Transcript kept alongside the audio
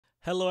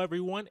Hello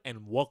everyone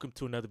and welcome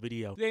to another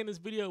video. Today in this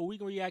video we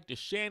can react to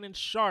Shannon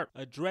Sharpe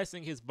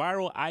addressing his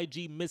viral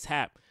IG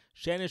mishap.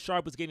 Shannon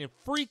Sharpe was getting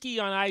freaky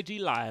on IG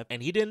Live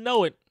and he didn't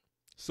know it.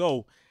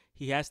 So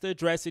he has to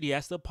address it, he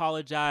has to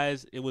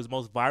apologize. It was the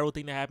most viral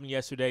thing that happened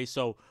yesterday.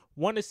 So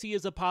want to see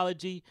his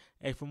apology,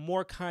 and for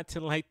more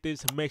content like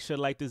this, make sure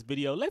to like this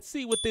video. Let's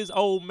see what this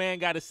old man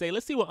got to say.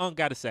 Let's see what Unc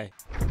got to say.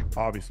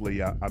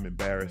 Obviously I'm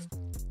embarrassed.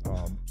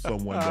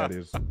 Someone that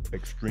is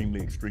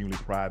extremely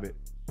private.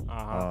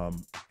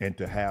 And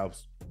to have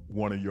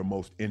one of your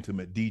most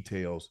intimate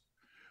details,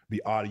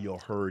 the audio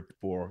heard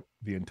for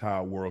the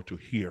entire world to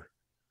hear.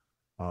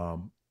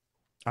 I'm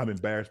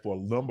embarrassed for a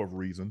number of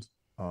reasons.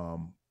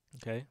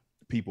 Okay.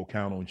 People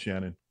count on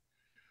Shannon,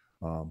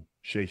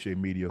 Shay Shay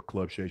Media,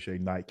 Club Shay Shay,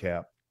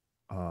 Nightcap,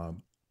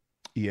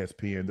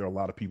 ESPN. There are a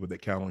lot of people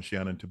that count on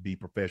Shannon to be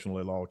professional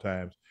at all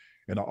times.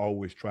 And I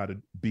always try to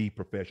be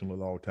professional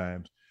at all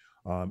times.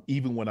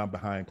 Even when I'm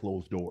behind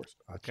closed doors,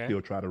 I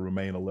still try to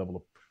remain a level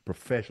of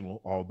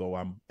professional, although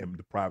I'm in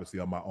the privacy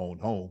of my own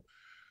home.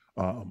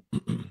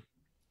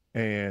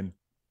 And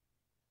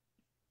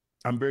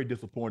I'm very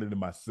disappointed in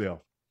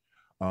myself,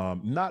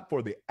 not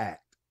for the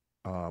act.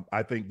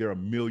 I think there are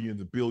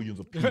millions and billions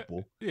of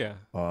people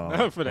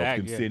for the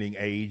act, consenting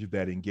age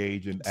that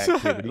engage in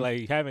activity.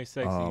 Like having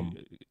sex.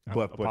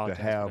 But to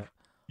have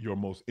your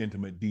most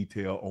intimate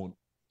detail on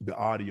the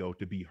audio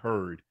to be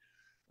heard,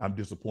 I'm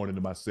disappointed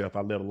in myself.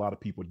 I let a lot of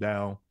people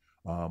down.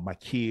 My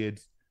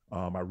kids,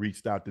 I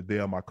reached out to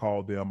them. I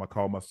called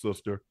my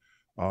sister.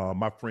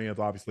 My friends,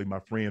 obviously my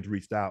friends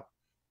reached out.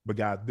 But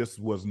guys, this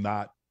was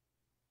not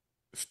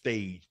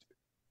staged.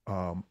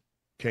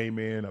 Came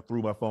in, I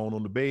threw my phone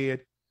on the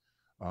bed,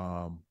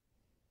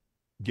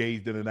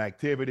 gazed in an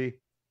activity.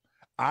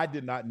 I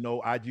did not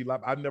know IG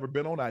Live. I've never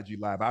been on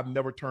IG Live. I've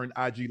never turned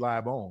IG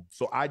Live on.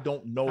 So I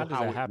don't know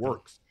how it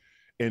works.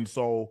 And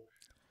so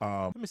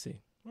let me see.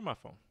 Where's my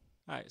phone?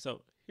 All right,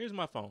 so here's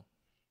my phone.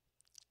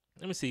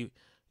 Let me see.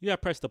 You gotta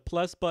press the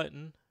plus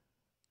button.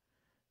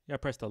 You gotta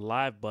press the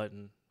live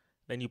button.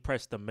 Then you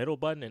press the middle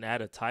button and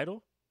add a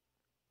title.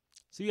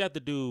 So you have to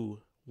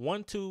do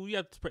 1, 2. You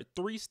have to press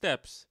 3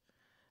 steps.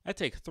 That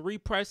takes 3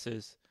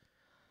 presses.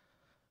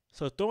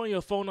 So throwing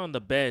your phone on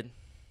the bed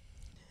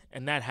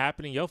and that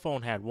happening, your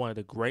phone had one of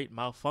the great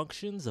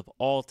malfunctions of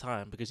all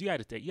time, because you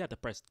had to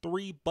press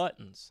 3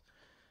 buttons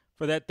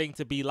for that thing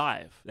to be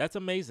live. That's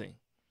amazing.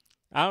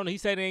 I don't know. He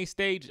said it ain't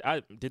staged.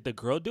 Did the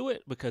girl do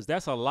it? Because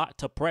that's a lot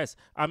to press.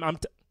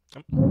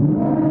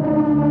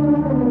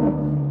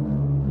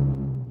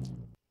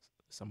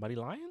 Somebody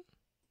lying?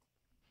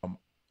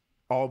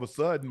 All of a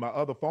sudden, my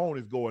other phone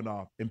is going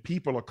off, and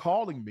people are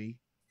calling me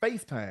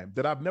FaceTime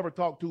that I've never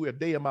talked to a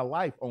day in my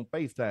life on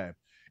FaceTime.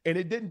 And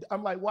it didn't.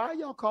 I'm like, why are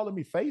y'all calling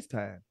me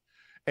FaceTime?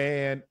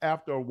 And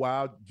after a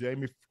while,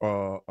 Jamie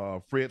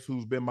Fritz,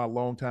 who's been my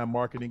longtime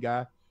marketing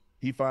guy,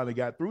 he finally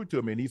got through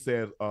to me, and he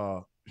said,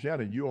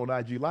 Shannon, you on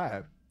IG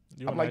Live.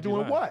 I'm like,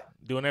 doing what?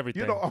 Doing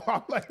everything. You know,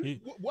 I'm like,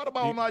 what am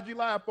I on IG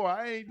Live for?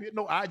 I ain't hit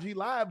no IG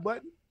Live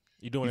button.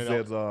 You doing it? He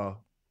says,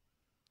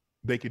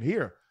 they can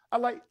hear.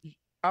 I'm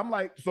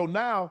like, so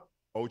now,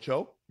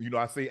 Ocho, you know,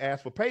 I say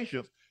ask for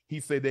patience. He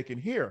said they can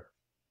hear.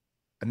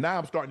 And now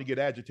I'm starting to get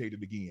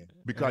agitated again,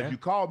 because you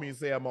called me and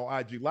say I'm on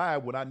IG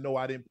Live when I know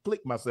I didn't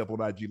click myself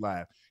on IG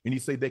Live. And he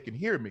said they can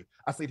hear me.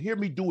 I said, hear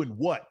me doing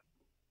what?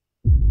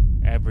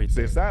 Everything.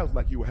 He said, sounds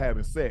like you were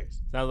having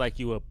sex. Sounds like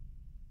you were.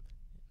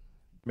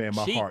 Man,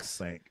 my heart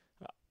sank.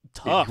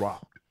 Tough. It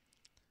dropped.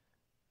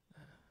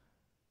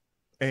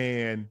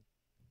 And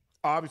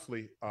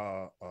obviously,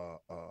 I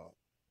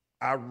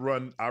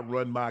run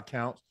my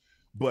accounts,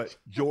 but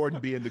Jordan,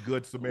 being the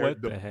good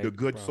Samaritan, the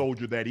good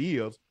soldier that he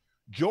is,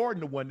 Jordan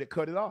the one that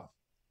cut it off.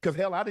 Because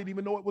hell, I didn't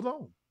even know it was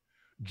on.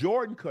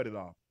 Jordan cut it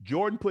off.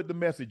 Jordan put the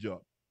message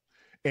up.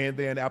 And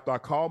then after I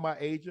called my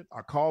agent,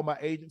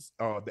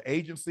 the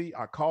agency,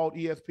 I called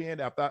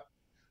ESPN after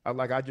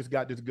I just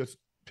got this good,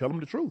 tell them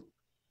the truth.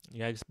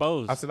 Yeah,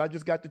 exposed. I said, I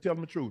just got to tell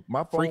them the truth.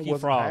 My phone Freaky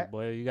wasn't fraud, hacked.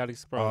 boy. You got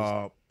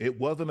exposed. It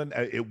wasn't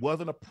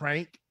a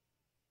prank.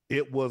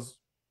 It was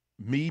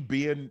me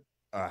being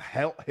a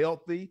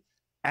healthy,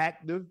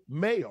 active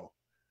male.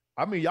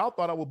 I mean, y'all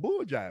thought I was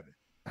bull jiving.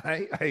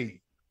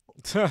 Hey,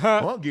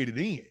 I'll get it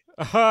in.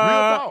 Real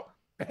talk.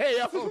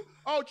 Hey,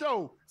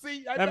 Ocho.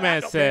 See, that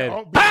man said,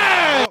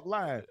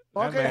 line.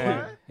 Okay,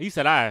 man. He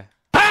said, "I."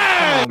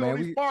 Hey, man,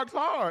 he sparks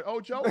hard,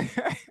 Ocho.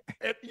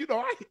 And, you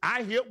know,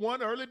 I hit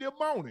one early this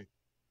morning.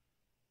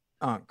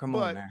 Come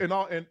on, man.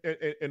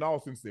 In all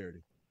sincerity,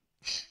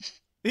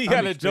 he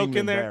got a joke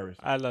in there.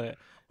 I love it.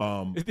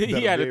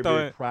 He had to throw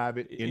it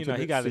private, intimate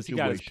he got his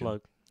situation.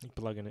 He's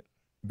plugging it.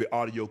 The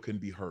audio can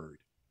be heard,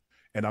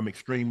 and I'm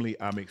extremely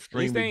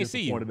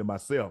disappointed in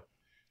myself.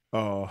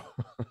 5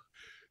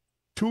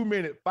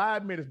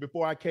 minutes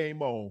before I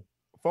came on,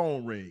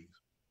 phone rings.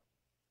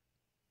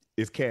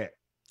 It's Katt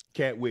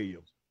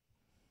Williams.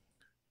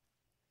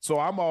 So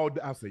I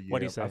said, yeah.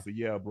 What'd he say? I said,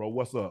 yeah, bro,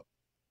 what's up?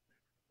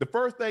 The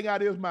first thing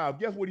out of his mouth,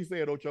 guess what he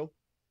said, Ocho?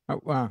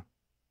 Oh, wow.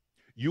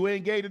 You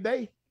ain't gay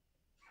today?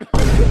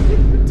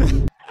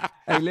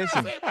 Hey,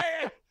 listen.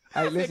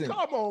 I said,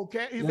 come on,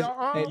 Katt. He's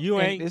like, you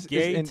ain't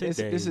gay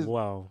today. This is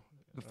wow.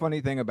 The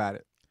funny thing about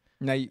it.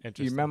 Now, you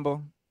remember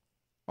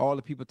all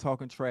the people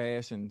talking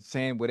trash and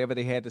saying whatever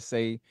they had to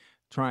say,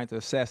 trying to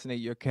assassinate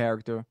your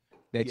character,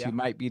 that you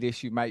might be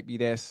this, you might be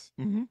this,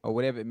 or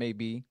whatever it may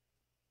be.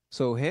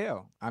 So,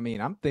 hell, I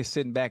mean, I'm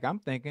sitting back, I'm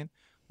thinking,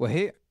 well,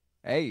 hey,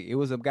 it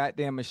was a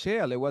goddamn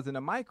Michelle. It wasn't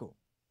a Michael.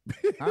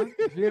 Huh?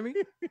 You feel me?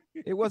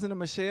 It wasn't a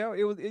Michelle.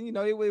 It was,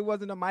 it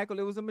wasn't a Michael.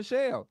 It was a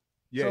Michelle.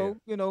 Yeah. So,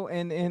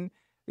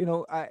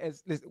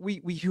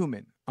 we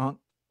human,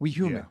 we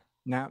human.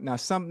 Yeah. Now,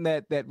 something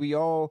that we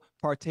all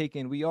partake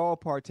in. We all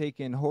partake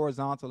in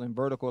horizontal and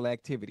vertical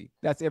activity.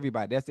 That's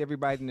everybody. That's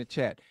everybody in the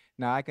chat.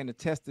 Now, I can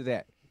attest to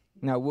that.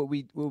 Now, what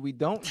we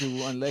don't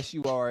do, unless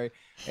you are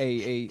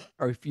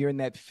or if you're in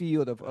that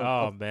field of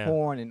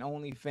porn and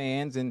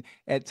OnlyFans, and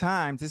at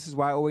times, this is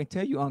why I always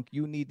tell you,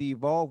 you need to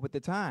evolve with the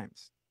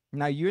times.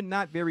 Now, you're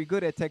not very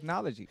good at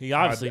technology. He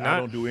obviously not. I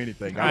don't do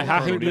anything. How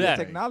can you do that?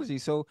 Technology.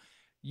 So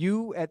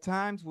you at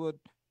times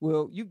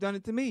you've done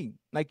it to me.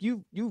 Like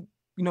you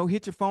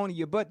hit your phone and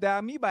your butt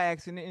dial me by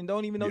accident and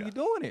don't even know you're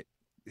doing it.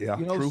 Yeah.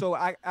 True. So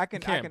I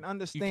can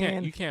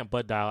understand. You can't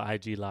butt dial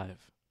IG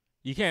Live.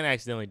 You can't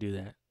accidentally do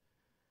that.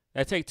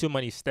 That take too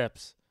many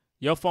steps.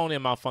 Your phone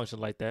didn't malfunction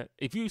like that.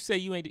 If you say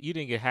you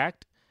didn't get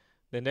hacked,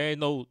 then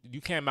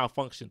you can't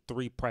malfunction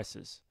 3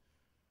 presses.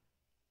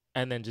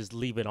 And then just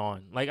leave it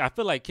on. Like, I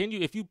feel like,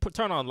 if you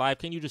turn on live,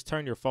 can you just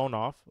turn your phone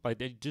off? Like,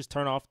 they just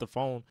turn off the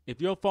phone.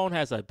 If your phone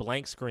has a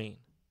blank screen,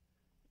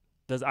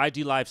 does IG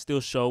Live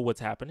still show what's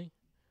happening?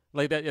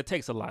 Like, that, it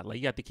takes a lot. Like,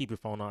 you have to keep your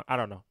phone on. I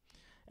don't know.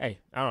 Hey,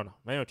 I don't know.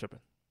 Maybe I'm tripping.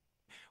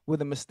 Where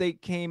the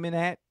mistake came in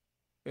at,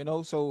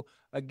 so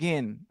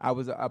again, I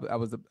was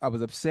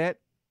upset,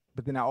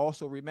 but then I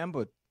also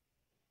remembered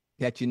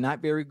that you're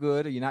not very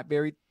good, or you're not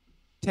very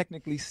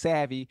technically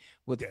savvy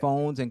with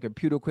phones and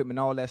computer equipment,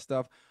 all that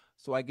stuff.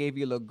 So I gave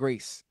you a little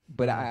grace,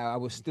 but I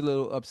was still a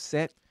little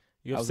upset.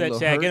 You upset,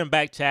 Chad? Get him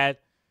back, Chad.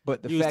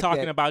 But he was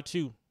talking about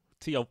you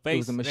to your face. It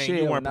was a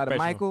Michelle, not a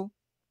Michael.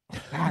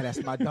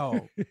 That's my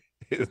dog.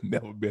 It's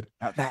never been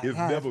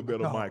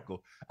a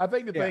Michael. I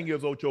think the thing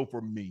is, Ocho,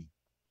 for me,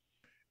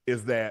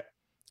 is that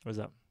what's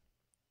up?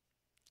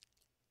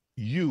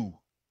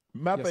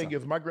 My thing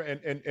is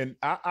and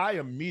I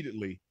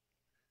immediately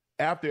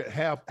after it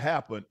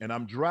happened and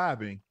I'm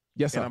driving.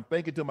 Yes, sir. And I'm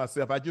thinking to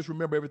myself, I just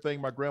remember everything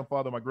my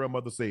grandfather and my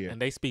grandmother said.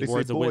 And they speak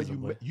words of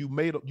wisdom. You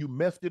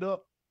messed it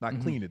up, now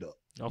clean it up.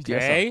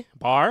 Okay, yes,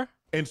 bar.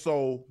 And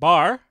so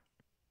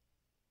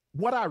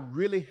what I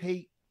really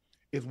hate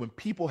is when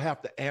people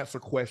have to answer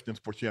questions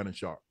for Shannon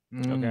Sharpe.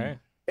 Okay.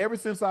 Ever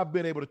since I've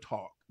been able to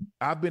talk,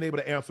 I've been able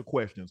to answer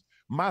questions.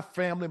 My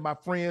family, my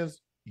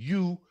friends,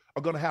 you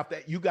are going to have to,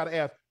 you got to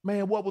ask,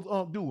 man, what was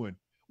Unc doing?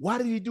 Why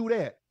did he do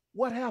that?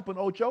 What happened,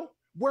 Ocho?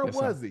 Where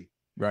was he?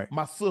 Right.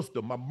 My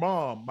sister, my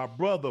mom, my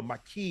brother, my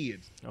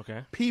kids.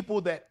 Okay.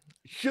 People that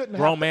shouldn't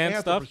grown have to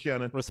answer stuff, for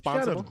Shannon.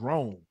 Responsible. Shannon's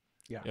grown.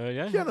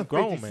 Yeah. Shannon's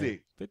grown 56. Man.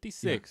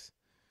 56. Yeah.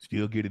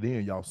 Still get it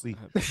in, y'all see.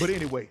 But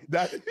anyway,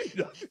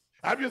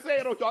 I'm just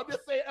saying, Ocho. I'm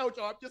just saying,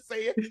 Ocho. Ocho.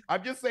 Hey,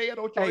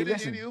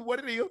 it is what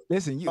it is.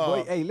 Listen, you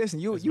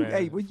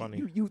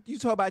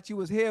talk about you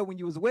was here when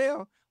you was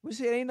well. Well,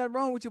 shit, ain't nothing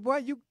wrong with you, boy.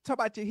 You talk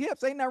about your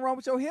hips. Ain't nothing wrong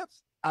with your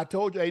hips. I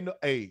told you, ain't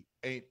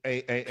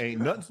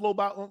nothing slow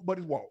about Unc but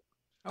his walk.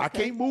 Okay. I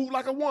can't move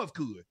like I once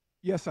could.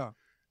 Yes, sir.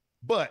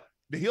 But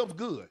the hip's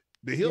good.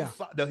 The hip's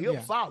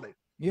solid.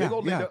 Yeah,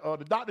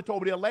 the doctor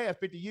told me they'll last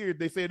 50 years.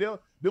 They said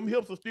them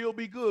hips will still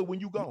be good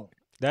when you gone.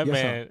 That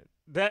man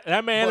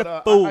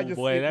a fool,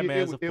 boy. That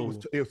man's a fool.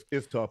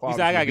 It's tough. He's like,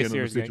 I gotta get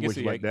serious.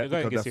 Situation like that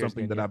because that's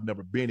something that I've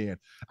never been in.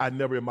 I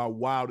never in my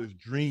wildest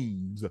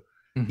dreams,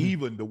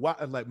 even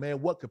like,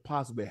 man, what could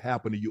possibly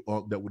happen to you,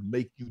 Unc, that would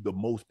make you the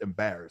most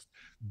embarrassed?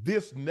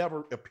 This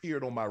never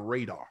appeared on my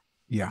radar.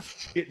 Yeah,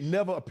 it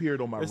never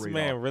appeared on my radar. This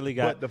man really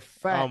got. But the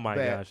fact oh my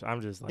gosh,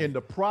 I'm just like, in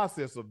the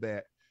process of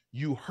that,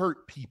 you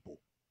hurt people.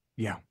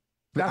 Yeah,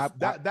 that's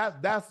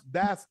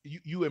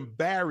you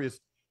embarrass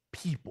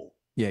people.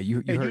 Yeah,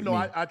 you hurt me.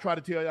 I try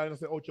to tell you, I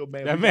say, Ocho,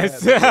 man, that man,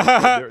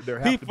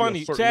 he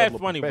funny, Chad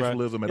funny,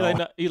 bro.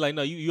 He like,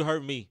 no, you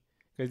hurt me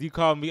because you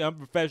called me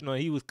unprofessional.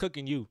 And he was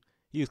cooking you.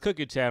 He was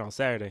cooking Chad on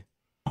Saturday.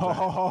 The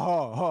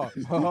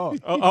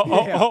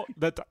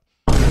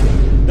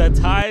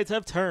tides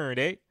have turned,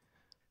 eh?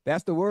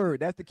 That's the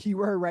word. That's the key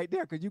word right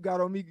there. Because you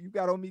got on me. You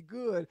got on me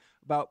good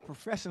about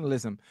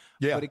professionalism.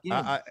 Yeah. But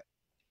again,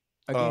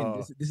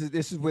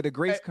 this is where the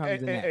grace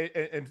comes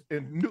in.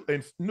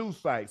 And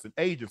news sites and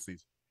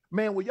agencies,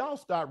 man, will y'all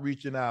start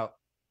reaching out?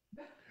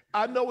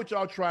 I know what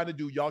y'all trying to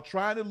do. Y'all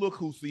trying to look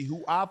who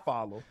I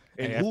follow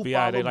and who FBI,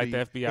 follow they like me,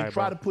 the FBI, and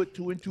try to put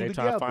 2 and 2 together. They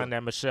try to find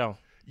that Michelle.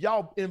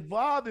 Y'all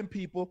involving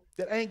people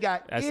that ain't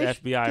got that's the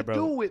FBI, bro.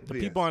 Do with the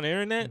this. People on the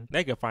internet,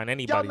 they can find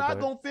anybody. Y'all not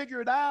gonna figure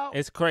it out.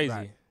 It's crazy.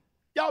 Right.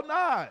 Y'all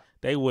not.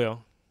 They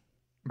will.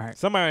 Right.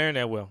 Somebody on the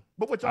internet will.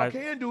 But what y'all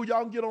can do,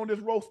 y'all can get on this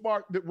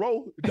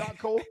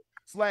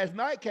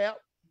row.co/nightcap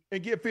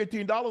and get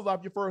 $15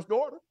 off your first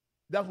order.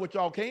 That's what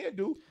y'all can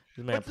do.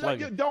 This man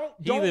plugging. Don't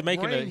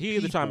he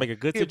either trying to make a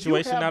good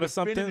situation out of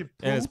something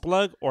and it's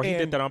plug, or he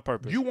did that on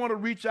purpose. You want to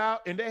reach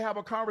out and they have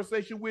a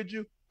conversation with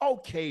you?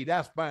 Okay,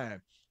 that's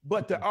fine.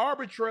 But to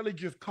arbitrarily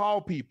just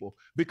call people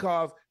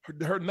because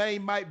her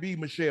name might be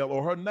Michelle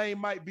or her name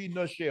might be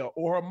Nichelle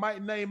or her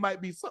name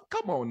might be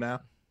come on now,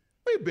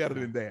 be better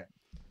than that.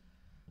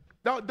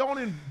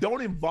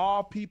 Don't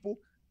involve people.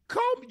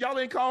 Y'all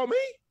ain't call me.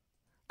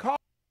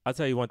 I'll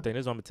tell you one thing.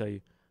 This is what I'm gonna tell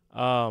you.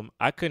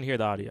 I couldn't hear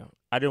the audio.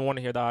 I didn't want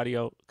to hear the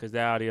audio because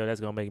that audio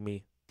that's gonna make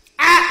me.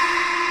 No,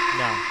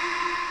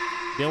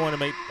 I didn't want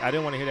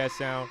to hear that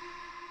sound.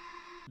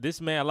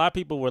 This man, a lot of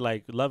people were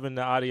like loving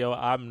the audio.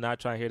 I'm not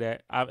trying to hear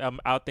that.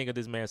 I'll think of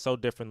this man so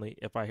differently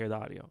if I hear the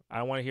audio. I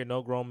don't want to hear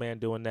no grown man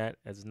doing that.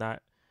 It's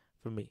not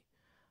for me.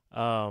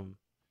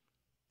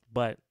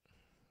 But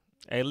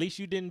at least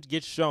you didn't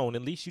get shown.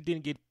 At least you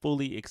didn't get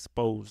fully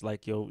exposed.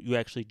 Like, you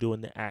actually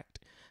doing the act,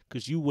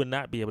 because you would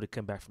not be able to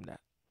come back from that.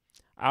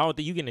 I don't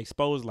think you get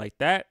exposed like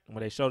that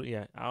when they showed it.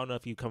 Yeah, I don't know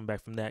if you coming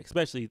back from that,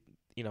 especially,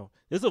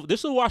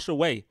 this will wash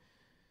away.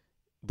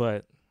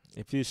 But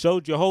if you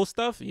showed your whole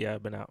stuff, yeah,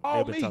 it'd been out.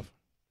 It'd been tough.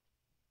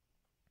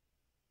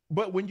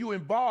 But when you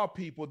involve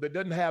people that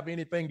doesn't have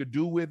anything to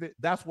do with it,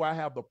 that's why I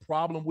have the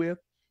problem with.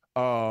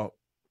 But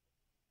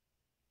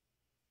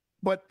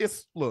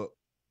look,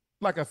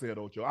 like I said,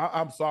 Ocho,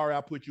 I'm sorry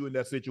I put you in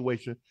that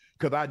situation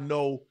because I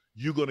know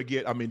you're gonna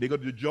get. I mean,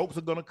 the jokes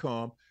are gonna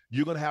come.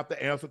 You're gonna have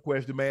to answer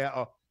questions, man.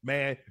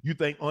 Man, you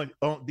think Unc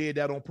did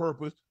that on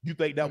purpose? You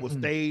think that was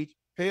staged?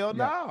 Hell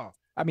no. Nah.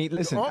 I mean,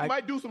 listen. Unc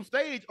might do some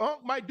stage.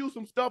 Unc might do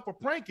some stuff for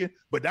pranking,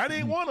 but that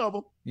ain't one of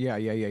them.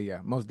 Yeah.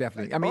 Most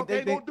definitely. I mean,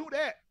 they don't do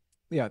that.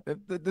 Yeah,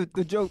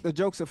 the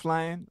jokes are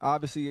flying.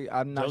 Obviously,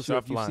 I'm not sure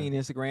if you've seen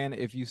Instagram,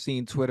 if you've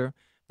seen Twitter.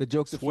 The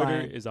jokes are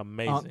flying. Twitter is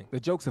amazing. The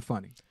jokes are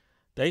funny.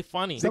 They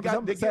funny. They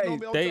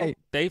funny.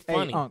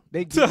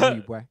 They getting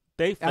you, boy.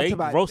 They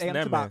roasting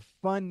that man.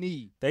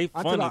 Funny. They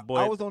funny, boy.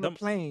 I was on the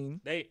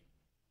plane.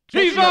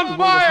 She's on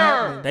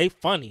fire. They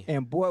funny.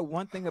 And boy,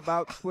 one thing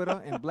about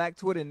Twitter and Black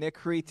Twitter and their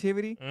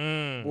creativity,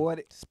 boy,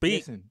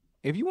 listen,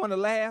 if you want to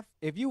laugh,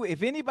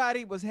 if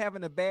anybody was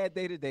having a bad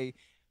day today,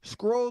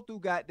 scroll through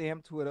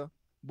goddamn Twitter.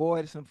 Boy,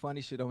 there's some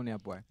funny shit on there,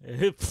 boy.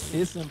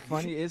 It's some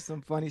funny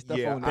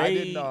stuff on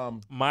there.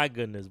 My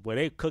goodness, boy,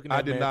 they cooking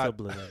that man to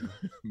blood.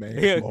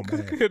 Man,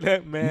 cooking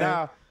that man.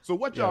 Now, so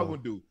what y'all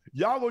gonna do?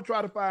 Y'all gonna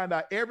try to find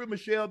out every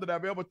Michelle that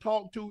I've ever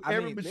talked to,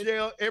 every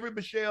Michelle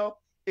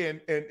in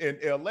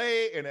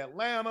LA, in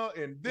Atlanta,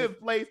 in this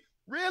place.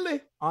 Really?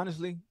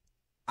 Honestly,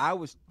 I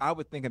was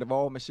thinking of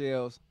all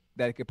Michelles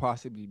that it could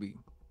possibly be.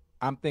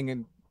 I'm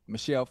thinking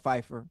Michelle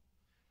Pfeiffer.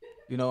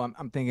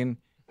 I'm thinking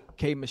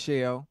K.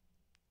 Michelle.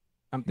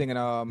 I'm thinking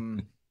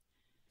I'm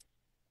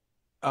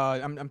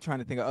trying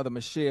to think of other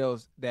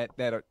Michelles that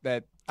I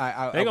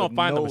gonna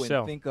find know the Michelle.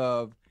 And think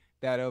of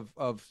that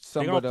of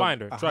some of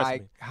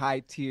a high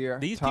tier.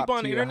 These people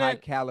on the internet, high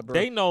caliber,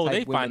 they know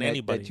they find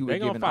anybody. That you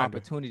would give an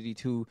opportunity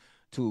to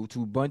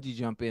bungee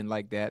jump in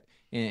like that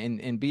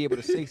and be able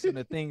to say some of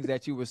the things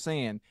that you were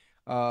saying.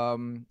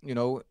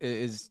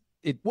 Is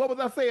it? What was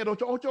I saying,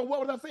 Ocho?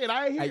 What was I saying?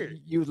 I ain't hear.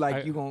 You was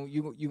like you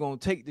gonna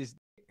take this.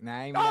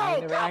 I'm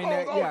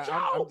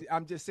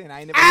just saying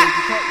I ain't never heard you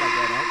talk like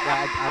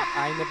that.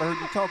 I ain't never heard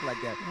you talk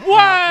like that.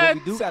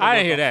 What? I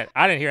didn't hear that.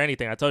 I didn't hear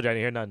anything. I told you I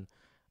didn't hear nothing.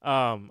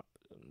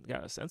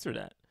 Gotta censor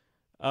that.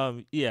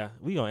 Yeah,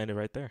 we gonna end it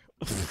right there.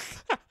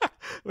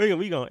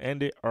 we gonna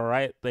end it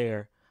right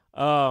there.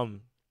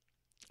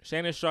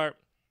 Shannon Sharpe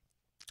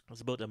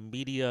was built a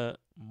media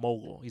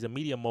mogul. He's a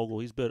media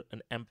mogul. He's built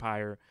an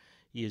empire.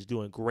 He is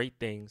doing great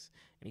things,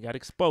 and he got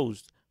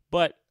exposed.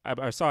 But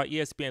I saw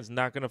ESPN's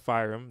not going to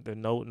fire him. There's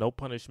no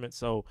punishment.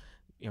 So,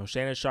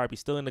 Shannon Sharpe,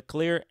 he's still in the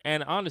clear.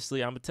 And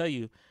honestly, I'm going to tell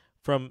you,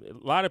 from a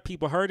lot of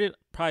people heard it,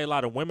 probably a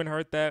lot of women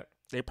heard that.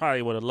 They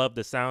probably would have loved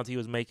the sounds he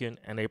was making,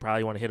 and they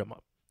probably want to hit him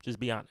up. Just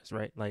be honest,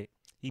 right? Like,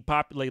 he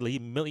populated, he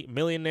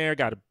millionaire,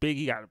 got a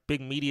big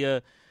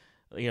media,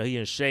 he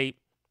in shape.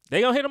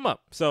 They going to hit him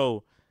up.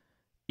 So,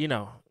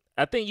 I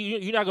think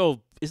you're not going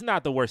to, it's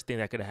not the worst thing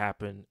that could have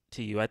happened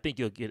to you. I think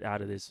you'll get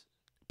out of this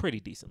pretty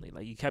decently.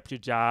 Like, you kept your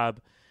job.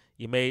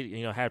 You made,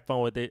 had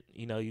fun with it,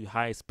 you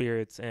high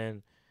spirits, and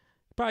you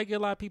probably get a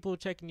lot of people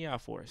checking you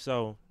out for it.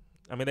 So,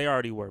 I mean, they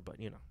already were, but,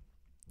 Well,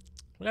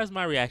 that's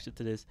my reaction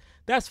to this.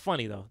 That's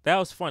funny, though. That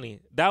was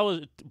funny. That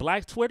was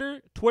Black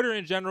Twitter. Twitter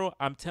in general,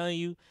 I'm telling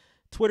you,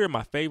 Twitter,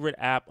 my favorite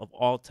app of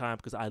all time,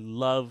 because I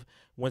love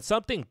when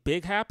something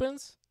big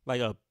happens,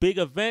 like a big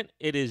event,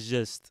 it is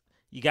just,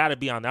 you got to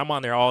be on there. I'm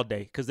on there all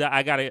day because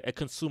I got to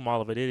consume all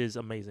of it. It is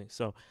amazing.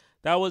 So,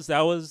 that was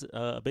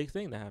a big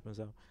thing that happened,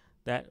 so.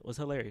 That was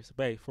hilarious.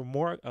 But hey, for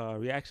more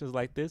reactions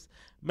like this,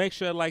 make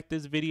sure to like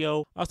this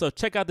video. Also,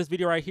 check out this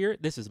video right here.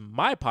 This is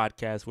my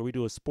podcast where we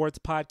do a sports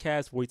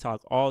podcast where we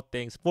talk all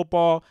things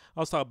football. I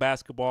also talk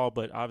basketball,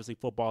 but obviously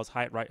football is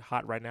hot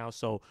right now.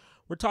 So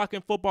we're talking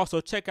football.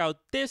 So check out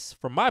this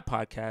for my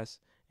podcast.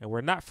 And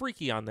we're not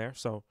freaky on there.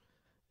 So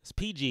it's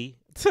PG.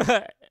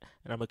 And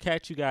I'm going to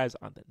catch you guys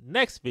on the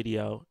next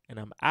video. And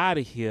I'm out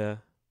of here.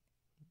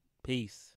 Peace.